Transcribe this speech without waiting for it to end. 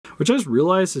Which I just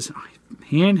realized his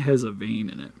hand has a vein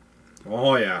in it.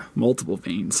 Oh, yeah. Multiple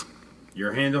veins.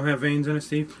 Your hand don't have veins in it,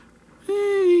 Steve?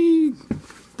 Hey,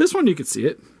 this one you can see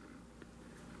it.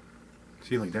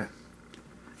 See, like that?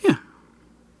 Yeah.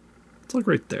 It's like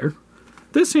right there.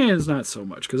 This hand is not so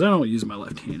much, because I don't use my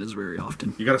left hand as very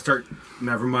often. You gotta start...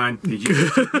 Never mind.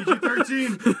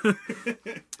 PG-13.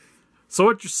 So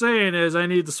what you're saying is I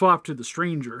need to swap to the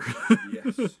stranger.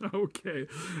 Yes. Okay.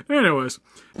 Anyways.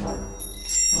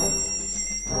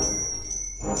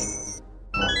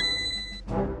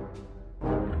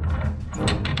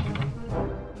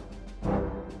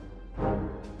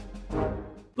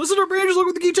 Listen to our Rangers Look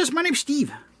with the Geek Chest. My name's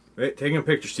Steve. Wait, taking a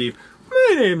picture, Steve.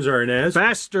 My name's Arnes.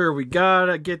 Faster, we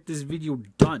gotta get this video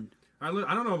done. I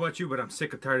don't know about you, but I'm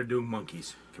sick and tired of doing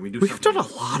monkeys. Can we do We've something? done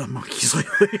a lot of monkeys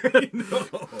lately.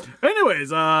 No.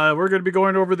 Anyways, we're going to be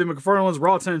going over the McFarlane's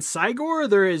Raw10 Cy-Gor.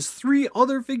 There is 3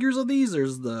 other figures of these.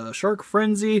 There's the Shark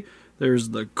Frenzy, there's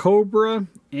the Cobra,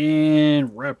 and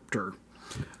Raptor.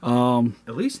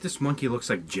 At least this monkey looks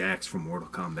like Jax from Mortal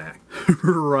Kombat.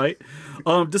 Right.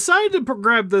 Decided to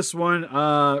grab this one.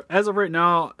 As of right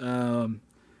now,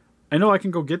 I know I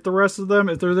can go get the rest of them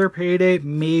if they're their payday.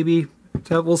 Maybe.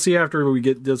 We'll see after we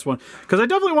get this one. Because I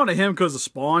definitely wanted him because of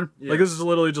Spawn. Yeah. Like, this is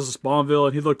literally just a Spawn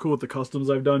villain. He looked cool with the customs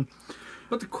I've done.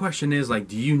 But the question is, like,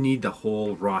 do you need the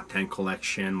whole Raw10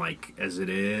 collection, like, as it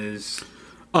is?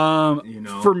 You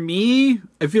know? For me,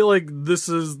 I feel like this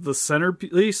is the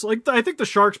centerpiece. Like, I think the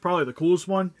Shark's probably the coolest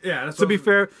one. Yeah, that's to be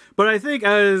fair. But I think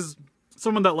as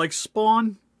someone that likes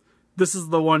Spawn, this is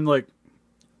the one, like,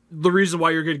 the reason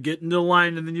why you're going to get into the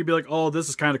line, and then you'd be like, oh, this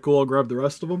is kind of cool. I'll grab the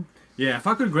rest of them. Yeah, if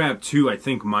I could grab 2, I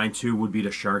think mine 2 would be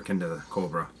the Shark and the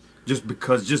Cobra. Just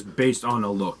based on the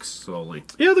looks solely.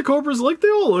 Yeah, the Cobras, like, they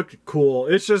all look cool.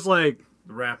 It's just like...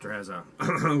 The Raptor has a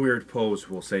weird pose,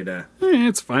 we'll say that. Yeah,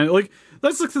 it's fine. Like,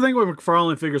 that's like the thing with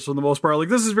McFarlane figures for the most part. Like,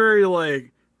 this is very,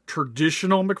 like,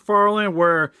 traditional McFarlane,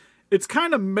 where it's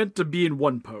kind of meant to be in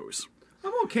one pose.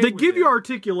 I'm okay They with give that. you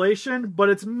articulation, but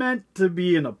it's meant to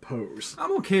be in a pose.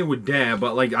 I'm okay with that,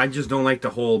 but, like, I just don't like the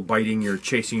whole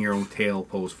chasing your own tail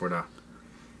pose for that.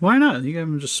 Why not? You got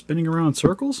him just spinning around in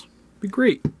circles? Be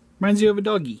great. Reminds you of a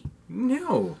doggy.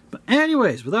 No. But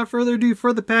anyways, without further ado,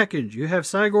 for the package, you have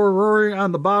Cy-Gor roaring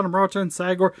on the bottom, Raw10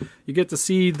 Cy-Gor. You get to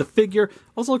see the figure.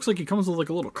 Also looks like he comes with like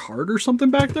a little card or something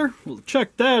back there. We'll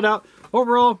check that out.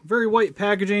 Overall, very white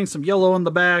packaging, some yellow on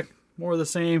the back, more of the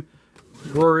same.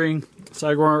 Roaring,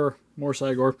 Cy-Gor, more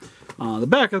Cy-Gor. The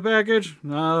back of the package,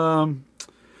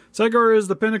 Cy-Gor is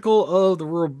the pinnacle of the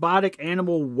robotic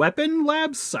animal weapon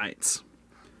lab science.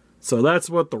 So that's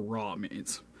what the RAW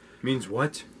means. Means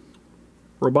what?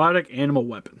 Robotic animal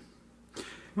weapon.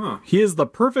 Huh. He is the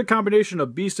perfect combination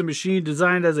of beast and machine,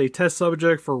 designed as a test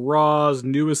subject for Raw's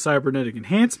newest cybernetic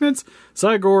enhancements.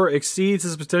 Cy-Gor exceeds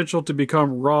his potential to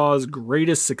become Raw's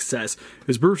greatest success.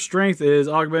 His brute strength is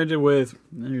augmented with,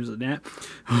 there's a gnat,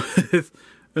 with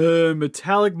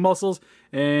metallic muscles,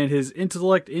 and his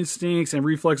intellect, instincts, and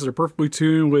reflexes are perfectly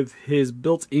tuned with his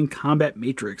built-in combat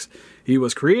matrix. He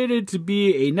was created to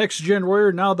be a next-gen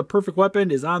warrior. Now the perfect weapon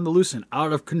is on the loose and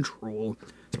out of control.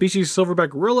 Species Silverback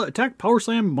Gorilla, Attack, Power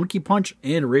Slam, Monkey Punch,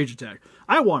 and Rage Attack.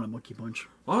 I want a Monkey Punch.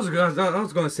 I was going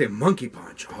to say Monkey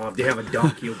Punch. Oh, if they have a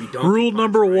donkey, it'll be Donkey Rule Punch,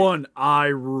 number right? 1, I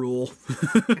rule.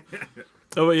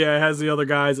 Oh, but yeah, it has the other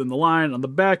guys in the line on the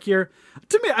back here.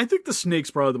 To me, I think the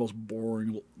snake's probably the most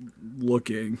boring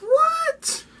looking.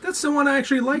 What? That's the one I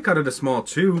actually like out of the small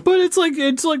 2. But it's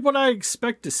like what I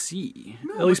expect to see.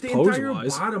 No, at least the pose entire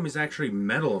wise. bottom is actually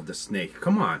metal of the snake.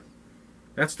 Come on.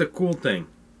 That's the cool thing.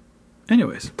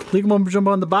 Anyways, leave him jump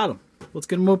on the bottom. Let's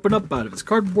get him open up out of his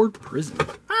cardboard prison.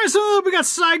 Alright, so we got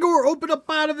Cy-Gor open up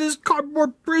out of his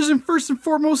cardboard prison. First and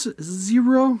foremost,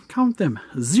 0, count them,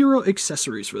 0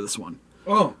 accessories for this one.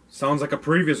 Oh, sounds like a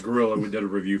previous gorilla we did a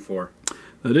review for.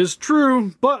 That is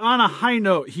true, but on a high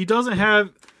note, he doesn't have,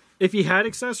 if he had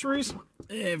accessories,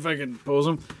 if I can pose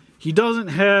him, he doesn't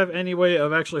have any way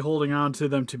of actually holding on to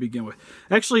them to begin with.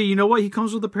 Actually, you know what? He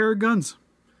comes with a pair of guns.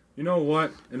 You know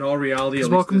what? In all reality,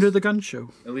 Welcome to the gun show.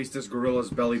 At least this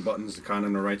gorilla's belly button's kind of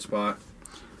in the right spot.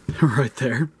 Right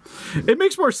there. It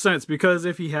makes more sense because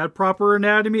if he had proper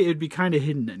anatomy, it'd be kind of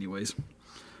hidden anyways.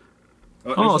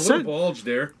 There's a little bulge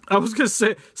there. I was going to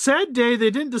say, sad day,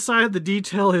 they didn't decide to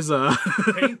detail his,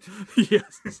 paint?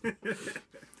 Yes.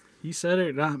 He said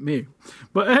it, not me.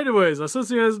 But anyways, since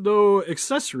he has no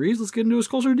accessories, let's get into his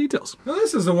closer details. Now,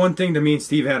 this is the one thing that me and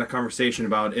Steve had a conversation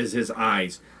about, is his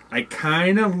eyes. I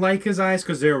kind of like his eyes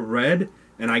because they're red,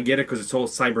 and I get it because it's a whole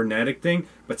cybernetic thing,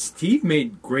 but Steve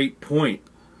made great point.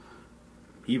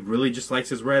 He really just likes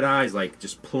his red eyes, like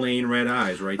just plain red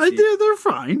eyes, right, Steve? They're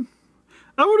fine.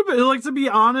 I would have been, like, to be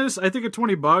honest, I think at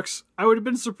 $20, I would have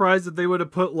been surprised if they would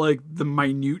have put, like, the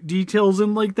minute details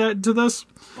in like that to this.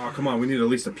 Oh, come on. We need at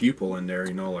least a pupil in there,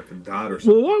 you know, like a dot or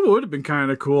something. Well, what would have been kind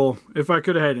of cool, if I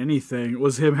could have had anything,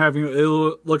 was him having it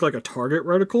look like a target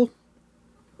reticle.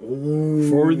 Ooh.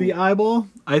 For the eyeball.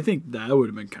 I think that would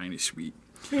have been kind of sweet.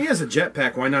 He has a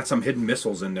jetpack. Why not some hidden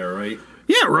missiles in there, right?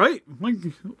 Yeah, right. Like,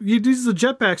 you use the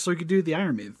jetpack so you could do the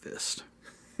Iron Man fist.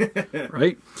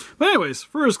 Right? But anyways,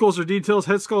 for his closer details,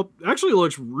 head sculpt actually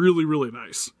looks really, really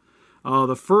nice.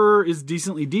 The fur is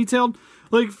decently detailed.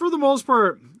 Like, for the most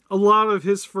part, a lot of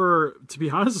his fur, to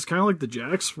be honest, is kind of like the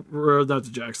Jax, or not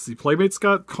the Jax, the Playmate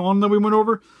Scott Con that we went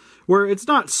over, where it's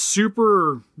not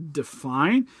super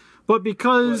defined, but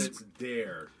because... But it's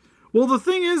there. Well, the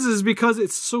thing is because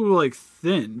it's so, like,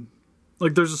 thin,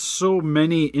 like, there's so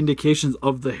many indications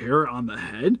of the hair on the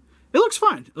head, it looks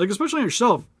fine. Like, especially on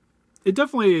yourself. It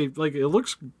definitely, like, it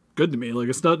looks good to me. Like,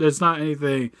 it's not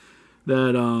anything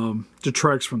that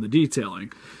detracts from the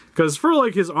detailing. Because for,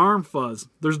 like, his arm fuzz,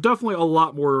 there's definitely a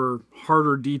lot more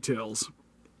harder details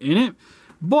in it.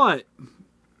 But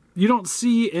you don't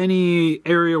see any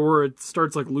area where it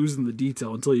starts, like, losing the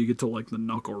detail until you get to, like, the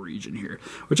knuckle region here.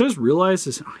 Which I just realized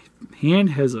his hand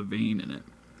has a vein in it.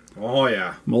 Oh,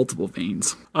 yeah. Multiple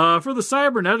veins. For the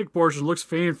cybernetic portion, looks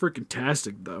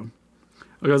fan-freaking-tastic, though.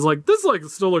 Because, like, this, like,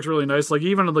 still looks really nice. Like,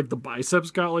 even, like, the biceps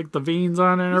got, like, the veins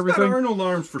on it and everything. He's got Arnold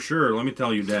arms for sure, let me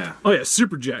tell you that. Oh, yeah,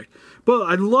 super jacked. But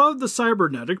I love the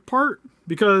cybernetic part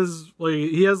because, like,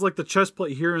 he has, like, the chest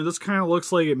plate here, and this kind of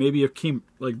looks like it maybe came,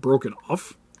 like, broken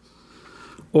off.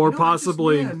 Or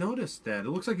possibly... I noticed that. It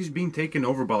looks like he's being taken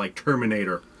over by, like,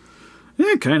 Terminator.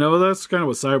 Yeah, kind of. That's kind of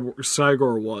what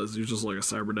Cy-Gor was. He was just like a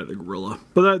cybernetic gorilla.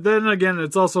 But then again,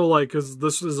 it's also like, because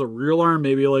this is a real arm,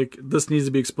 maybe like this needs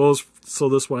to be exposed so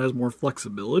this one has more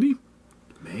flexibility.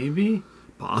 Maybe.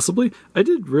 Possibly. I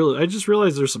just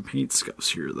realized there's some paint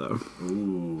scuffs here, though.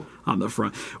 Ooh. On the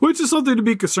front. Which is something to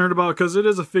be concerned about, because it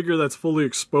is a figure that's fully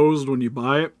exposed when you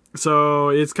buy it. So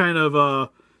it's kind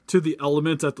of to the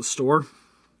element at the store.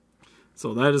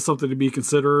 So that is something to be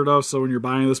considerate of. So when you're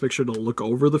buying this, make sure to look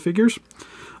over the figures.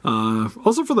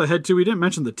 Also for the head, too, we didn't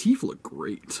mention the teeth look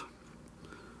great.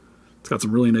 It's got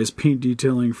some really nice paint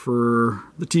detailing for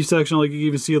the teeth section. Like, you can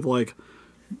even see it, like,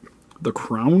 the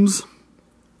crowns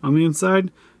on the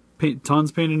inside.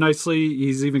 Tons painted nicely.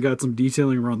 He's even got some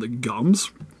detailing around the gums.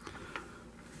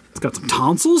 It's got some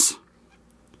tonsils.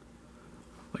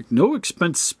 Like, no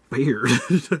expense spared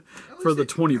for the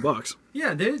 $20.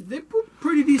 Yeah, they put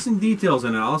pretty decent details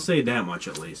in it. I'll say that much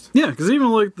at least. Yeah, because even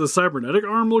like the cybernetic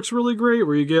arm looks really great,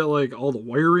 where you get like all the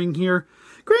wiring here.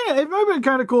 Granted, it might have been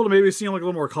kind of cool to maybe see like a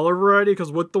little more color variety,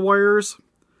 because with the wires,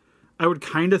 I would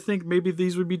kind of think maybe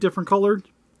these would be different colored.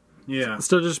 Yeah.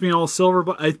 Instead of just being all silver,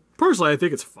 but I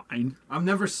think it's fine. I've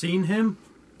never seen him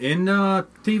in a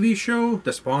TV show.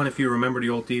 The Spawn, if you remember the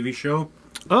old TV show.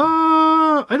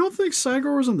 I don't think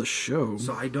Cy-Gor was in the show.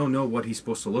 So I don't know what he's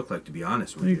supposed to look like, to be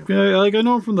honest with you. Like, I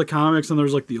know him from the comics, and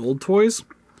there's like the old toys.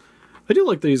 I do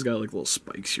like that he's got like little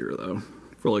spikes here, though,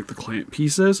 for like the clamp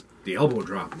pieces. The elbow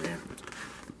drop, man.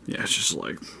 Yeah, it's just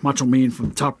like Macho Man from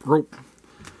the top rope.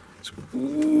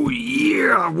 Ooh,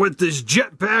 yeah, with this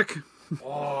jetpack.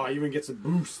 Oh, even gets a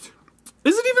boost.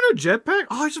 Is it even a jetpack?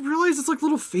 Oh, I just realized it's like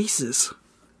little faces.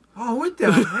 Oh, what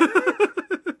the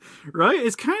heck? Right?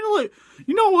 It's kind of like,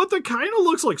 you know what? That kind of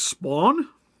looks like Spawn.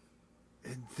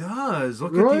 It does.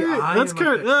 Look right? at the eye. That's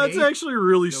kind of, that's actually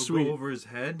really They'll sweet. Go over his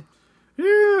head.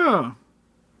 Yeah.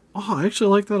 Oh, I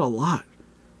actually like that a lot.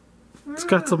 It's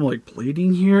got some like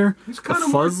plating here. The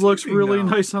fuzz looks really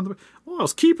nice on the. Well, I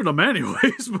was keeping them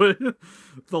anyways, but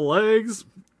the legs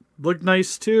look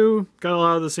nice too. Got a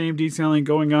lot of the same detailing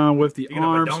going on with the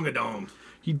arms.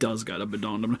 He does got a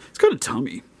badongadong. It's got a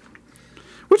tummy,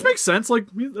 which makes sense. Like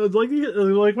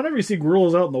whenever you see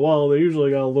gorillas out in the wild, they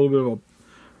usually got a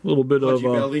little bit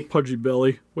of pudgy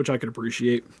belly, which I can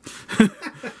appreciate.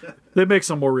 They make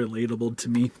some more relatable to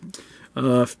me.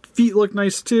 Feet look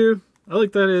nice too. I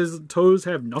like that his toes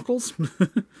have knuckles,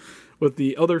 with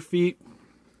the other feet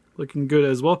looking good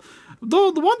as well.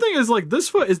 Though the one thing is, like, this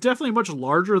foot is definitely much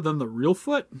larger than the real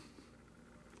foot,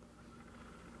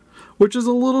 which is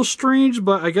a little strange,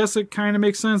 but I guess it kind of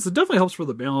makes sense. It definitely helps for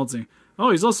the balancing.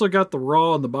 Oh, he's also got the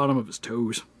raw on the bottom of his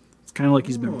toes. It's kind of like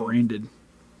he's been branded.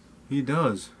 He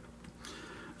does.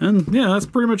 And yeah, that's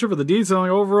pretty much it for the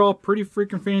detailing. Overall, pretty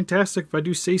freaking fantastic, if I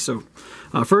do say so.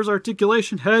 For his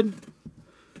articulation, head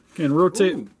can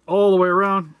rotate all the way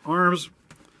around. Arms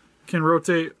can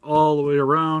rotate all the way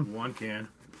around. One can.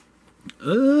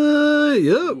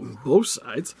 Yeah, both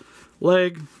sides.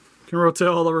 Leg can rotate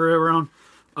all the way around.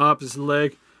 Opposite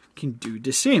leg can do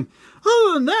the same.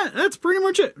 Other than that, that's pretty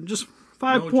much it. Just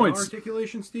 5 points. Jaw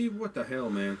articulation, Steve? What the hell,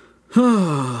 man?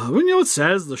 Well, you know what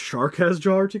says the shark has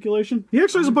jaw articulation? He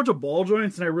actually has a bunch of ball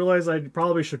joints, and I realized I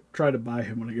probably should try to buy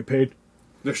him when I get paid.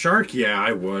 The shark, yeah,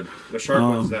 I would. The shark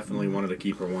one's definitely one of the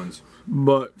keeper ones.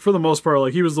 But for the most part,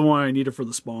 like, he was the one I needed for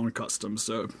the Spawn custom,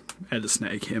 so I had to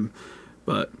snag him.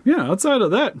 But yeah, outside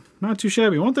of that, not too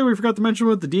shabby. One thing we forgot to mention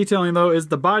with the detailing, though, is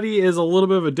the body is a little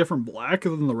bit of a different black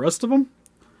than the rest of them.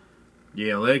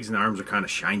 Yeah, legs and arms are kind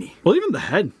of shiny. Well, even the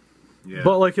head. Yeah.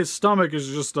 But, like, his stomach is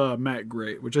just matte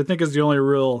gray, which I think is the only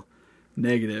real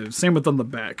negative. Same with on the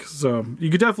back. So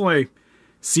you could definitely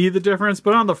see the difference,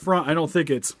 but on the front, I don't think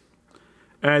it's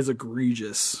as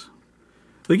egregious.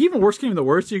 Like, even worst came to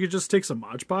worst, you could just take some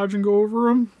Mod Podge and go over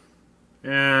them.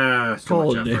 Yeah, it's too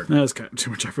much effort. That's kind of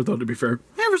too much effort, though, to be fair.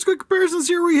 And for some good comparisons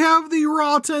here, we have the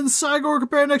Raw10 Cy-Gor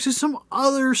compared next to some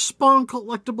other Spawn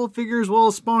collectible figures, as well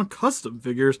as Spawn custom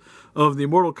figures of the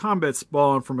Mortal Kombat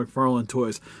Spawn from McFarlane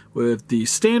Toys, with the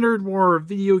standard, more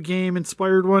video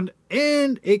game-inspired one,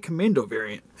 and a Commando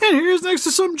variant. And here's next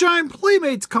to some giant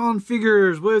Playmates Con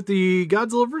figures with the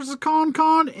Godzilla vs.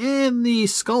 Kong and the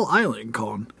Skull Island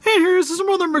Con. And here's some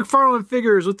other McFarlane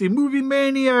figures with the Movie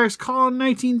Maniacs Con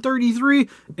 1933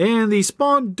 and the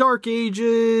Spawn Dark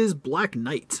Ages Black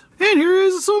Knight. And here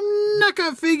is some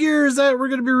NECA figures that we're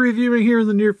going to be reviewing here in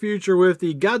the near future with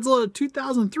the Godzilla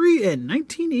 2003 and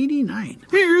 1989.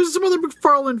 Here's some other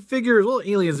McFarlane figures, well,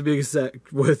 aliens to be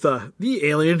exact, with the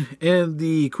alien and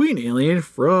the Queen Alien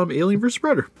from Alien vs.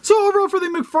 Predator. So overall for the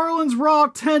McFarlane's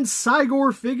Raw10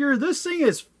 Cy-Gor figure, this thing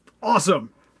is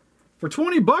awesome. For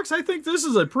 20 bucks, I think this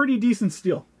is a pretty decent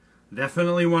steal.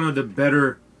 Definitely one of the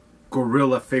better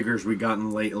gorilla figures we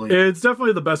gotten lately. It's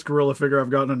definitely the best gorilla figure I've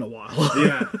gotten in a while.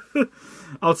 Yeah.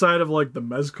 Outside of, like, the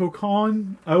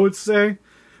Mezco-Con, I would say.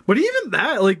 But even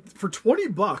that, like, for 20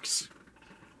 bucks,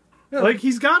 yeah. Like,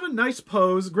 he's got a nice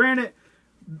pose. Granted,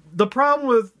 the problem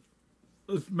with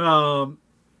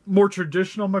more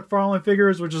traditional McFarlane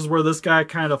figures, which is where this guy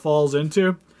kind of falls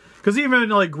into, because even,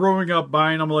 like, growing up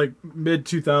buying them, like,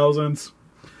 mid-2000s,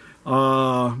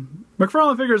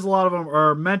 McFarlane figures, a lot of them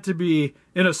are meant to be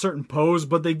in a certain pose,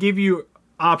 but they give you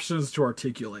options to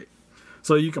articulate.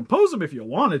 So you can pose them if you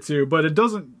wanted to, but it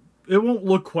won't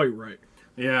look quite right.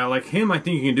 Yeah, like him, I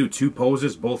think you can do two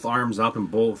poses, both arms up and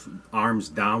both arms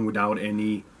down without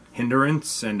any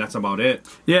hindrance, and that's about it.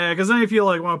 Yeah, because then if you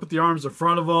like want to put the arms in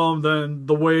front of them, then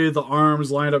the way the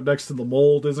arms line up next to the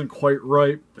mold isn't quite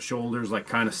right. The shoulders like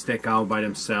kind of stick out by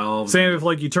themselves. Same if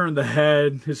like you turn the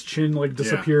head, his chin like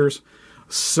disappears. Yeah.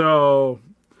 So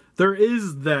there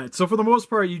is that. So for the most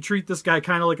part, you treat this guy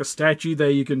kind of like a statue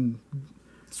that you can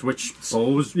switch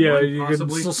pose. Yeah, you can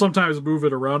sometimes move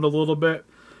it around a little bit.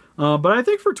 But I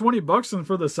think for 20 bucks and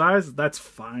for the size, that's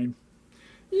fine.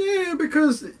 Yeah,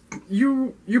 because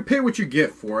you pay what you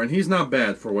get for, and he's not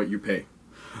bad for what you pay.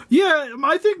 Yeah,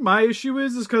 I think my issue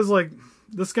is because, like,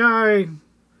 this guy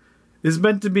is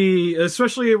meant to be,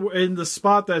 especially in the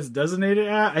spot that's designated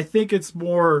at, I think it's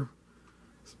more,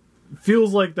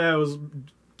 feels like that was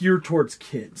geared towards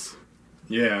kids.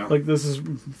 Yeah. Like, this is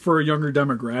for a younger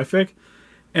demographic.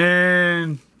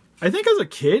 And I think as a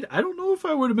kid, I don't know if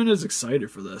I would have been as excited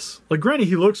for this. Like, granted,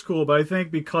 he looks cool, but I think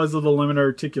because of the limited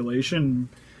articulation,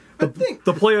 the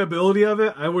playability of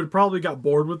it, I would probably got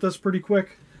bored with this pretty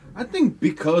quick. I think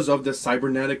because of the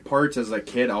cybernetic parts as a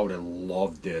kid, I would have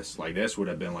loved this. Like, this would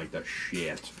have been like the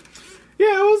shit.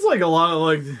 Yeah, it was like a lot of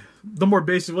like the more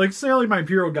basic, like say like my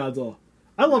Imperial Godzilla.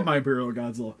 I love my Imperial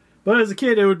Godzilla. But as a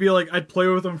kid, it would be like I'd play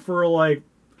with them for like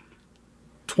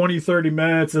 20, 30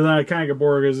 minutes, and then I kind of get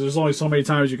bored because there's only so many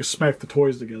times you can smack the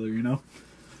toys together, you know?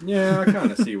 Yeah, I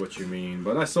kind of see what you mean,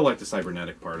 but I still like the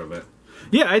cybernetic part of it.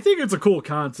 Yeah, I think it's a cool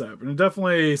concept, and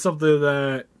definitely something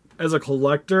that, as a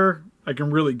collector, I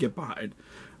can really get behind.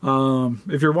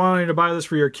 If you're wanting to buy this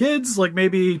for your kids, like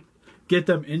maybe get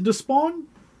them into Spawn.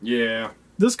 Yeah.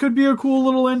 This could be a cool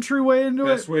little entryway into it.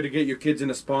 Best way to get your kids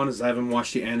into Spawn is I haven't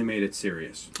watched the animated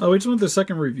series. Oh, we just went to the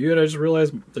second review, and I just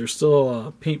realized there's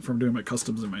still paint from doing my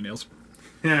customs in my nails.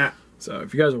 Yeah. So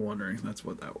if you guys are wondering, that's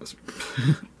what that was.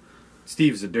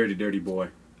 Steve's a dirty, dirty boy.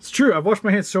 It's true. I've washed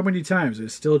my hands so many times.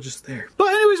 It's still just there. But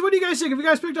anyways, what do you guys think? If you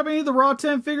guys picked up any of the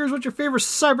Raw10 figures, what's your favorite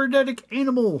cybernetic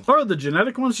animal? Or the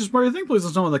genetic ones? Just what you think? Please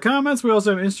let us know in the comments. We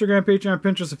also have Instagram, Patreon,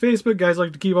 Pinterest, and Facebook. Guys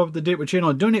like to keep up to date with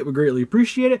channel and donate. We greatly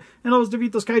appreciate it. And always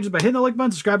defeat those kaijus by hitting the like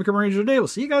button, subscribe, become a ranger today. We'll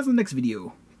see you guys in the next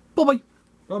video. Bye-bye.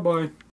 Bye-bye.